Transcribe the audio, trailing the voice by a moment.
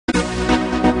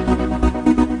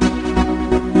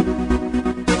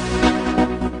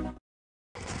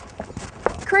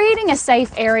Creating a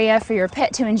safe area for your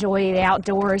pet to enjoy the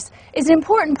outdoors is an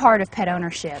important part of pet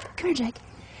ownership. Come here, Jake.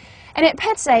 And at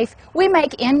PetSafe, we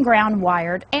make in-ground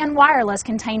wired and wireless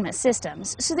containment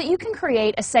systems so that you can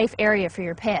create a safe area for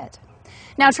your pet.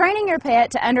 Now, training your pet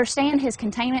to understand his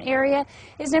containment area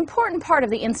is an important part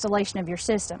of the installation of your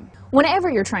system.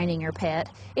 Whenever you're training your pet,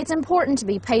 it's important to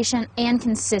be patient and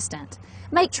consistent.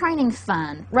 Make training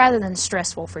fun rather than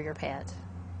stressful for your pet.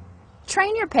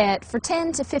 Train your pet for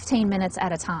 10 to 15 minutes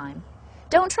at a time.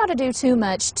 Don't try to do too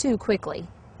much too quickly.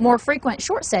 More frequent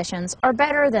short sessions are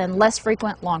better than less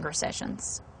frequent longer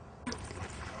sessions.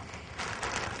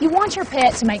 You want your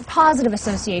pet to make positive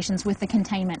associations with the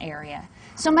containment area,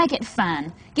 so make it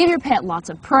fun. Give your pet lots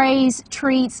of praise,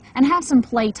 treats, and have some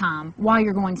playtime while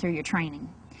you're going through your training.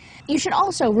 You should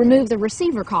also remove the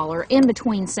receiver collar in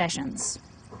between sessions.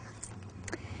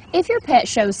 If your pet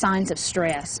shows signs of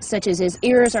stress, such as his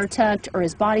ears are tucked or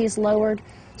his body is lowered,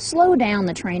 slow down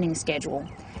the training schedule.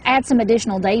 Add some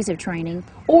additional days of training,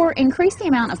 or increase the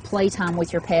amount of playtime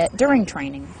with your pet during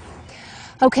training.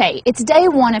 Okay, it's day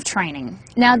one of training.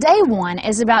 Now, day one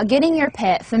is about getting your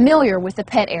pet familiar with the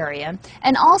pet area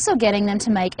and also getting them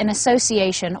to make an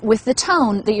association with the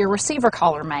tone that your receiver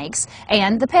collar makes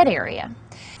and the pet area.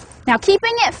 Now,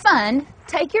 keeping it fun,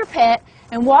 take your pet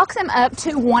and walk them up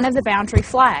to one of the boundary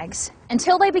flags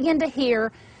until they begin to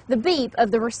hear the beep of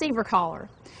the receiver collar.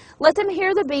 Let them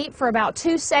hear the beep for about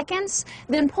 2 seconds,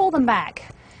 then pull them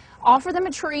back. Offer them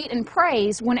a treat and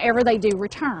praise whenever they do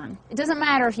return. It doesn't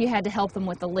matter if you had to help them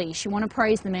with the leash, you want to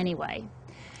praise them anyway.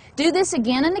 Do this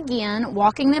again and again,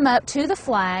 walking them up to the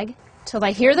flag till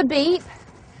they hear the beep.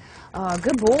 Oh,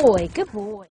 good boy, good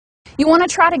boy. You want to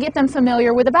try to get them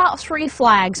familiar with about 3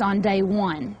 flags on day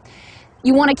one.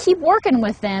 You want to keep working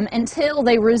with them until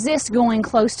they resist going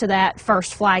close to that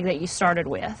first flag that you started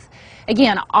with.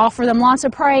 Again, offer them lots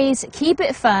of praise, keep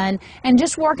it fun, and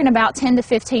just work in about 10 to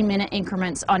 15 minute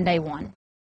increments on day one.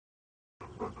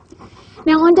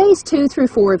 Now, on days 2 through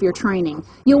 4 of your training,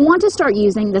 you'll want to start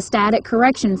using the static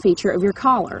correction feature of your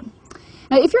collar.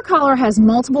 Now, if your collar has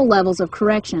multiple levels of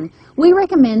correction, we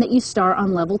recommend that you start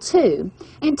on level 2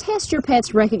 and test your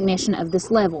pet's recognition of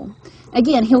this level.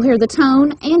 Again, he'll hear the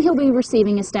tone and he'll be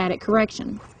receiving a static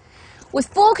correction. With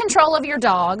full control of your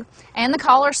dog and the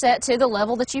collar set to the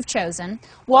level that you've chosen,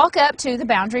 walk up to the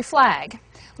boundary flag.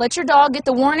 Let your dog get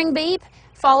the warning beep,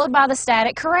 followed by the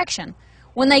static correction.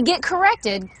 When they get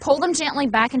corrected, pull them gently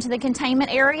back into the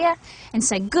containment area and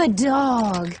say, "Good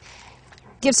dog."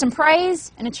 Give some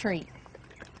praise and a treat.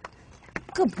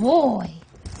 Good boy.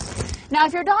 Now,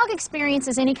 if your dog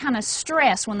experiences any kind of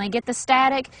stress when they get the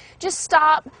static, just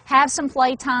stop, have some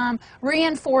playtime,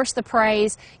 reinforce the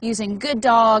praise using good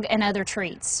dog and other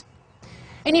treats.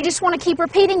 And you just want to keep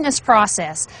repeating this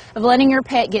process of letting your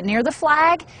pet get near the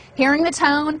flag, hearing the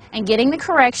tone, and getting the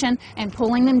correction, and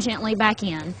pulling them gently back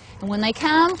in. And when they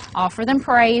come, offer them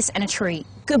praise and a treat.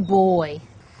 Good boy.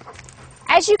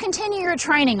 As you continue your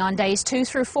training on days 2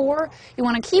 through 4, you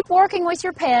want to keep working with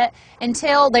your pet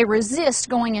until they resist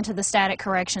going into the static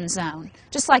correction zone.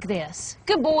 Just like this.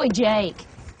 Good boy, Jake.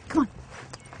 Come on.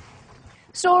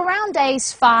 So around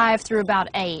days 5 through about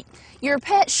 8, your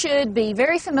pet should be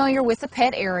very familiar with the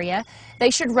pet area. They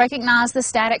should recognize the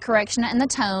static correction and the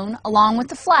tone along with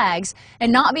the flags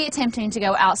and not be attempting to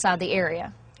go outside the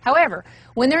area. However,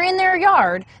 when they're in their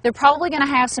yard, they're probably going to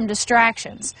have some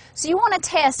distractions. So you want to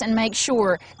test and make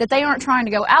sure that they aren't trying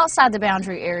to go outside the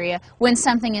boundary area when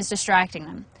something is distracting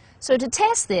them. So to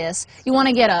test this, you want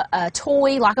to get a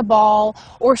toy like a ball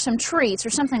or some treats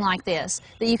or something like this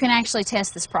that you can actually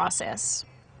test this process.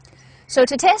 So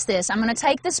to test this, I'm going to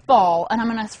take this ball and I'm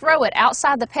going to throw it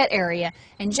outside the pet area,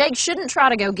 and Jake shouldn't try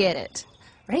to go get it.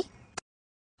 Ready?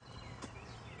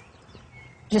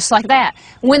 Just like that.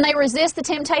 When they resist the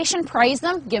temptation, praise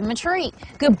them, give them a treat.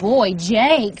 Good boy,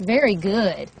 Jake. Very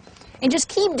good. And just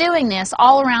keep doing this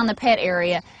all around the pet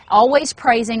area, always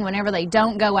praising whenever they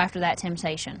don't go after that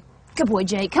temptation. Good boy,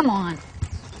 Jake. Come on.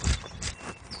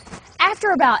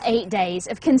 After about 8 days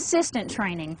of consistent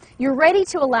training, you're ready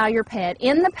to allow your pet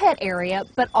in the pet area,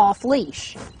 but off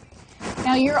leash.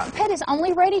 Now, your pet is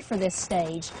only ready for this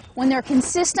stage when they're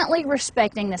consistently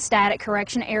respecting the static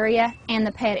correction area and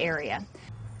the pet area.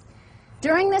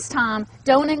 During this time,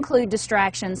 don't include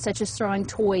distractions such as throwing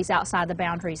toys outside the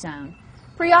boundary zone.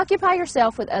 Preoccupy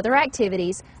yourself with other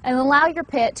activities and allow your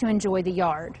pet to enjoy the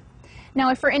yard. Now,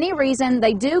 if for any reason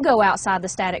they do go outside the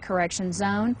static correction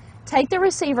zone, take the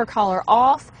receiver collar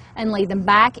off and lead them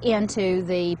back into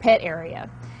the pet area.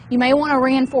 You may want to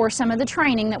reinforce some of the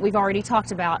training that we've already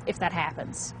talked about if that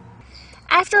happens.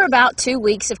 After about 2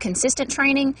 weeks of consistent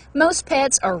training, most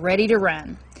pets are ready to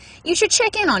run. You should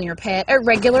check in on your pet at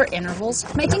regular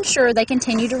intervals, making sure they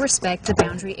continue to respect the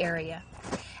boundary area.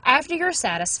 After you're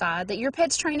satisfied that your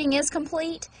pet's training is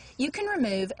complete, you can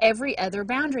remove every other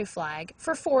boundary flag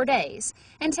for 4 days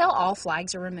until all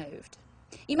flags are removed.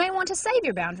 You may want to save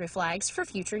your boundary flags for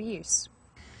future use.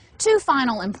 2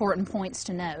 final important points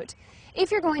to note. If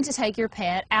you're going to take your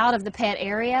pet out of the pet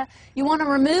area, you want to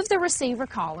remove the receiver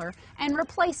collar and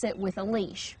replace it with a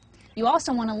leash. You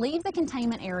also want to leave the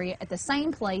containment area at the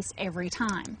same place every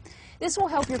time. This will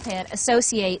help your pet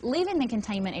associate leaving the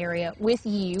containment area with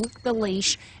you, the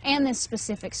leash, and this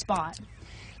specific spot.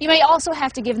 You may also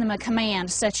have to give them a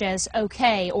command such as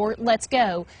 "okay" or "let's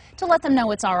go" to let them know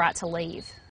it's all right to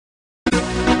leave.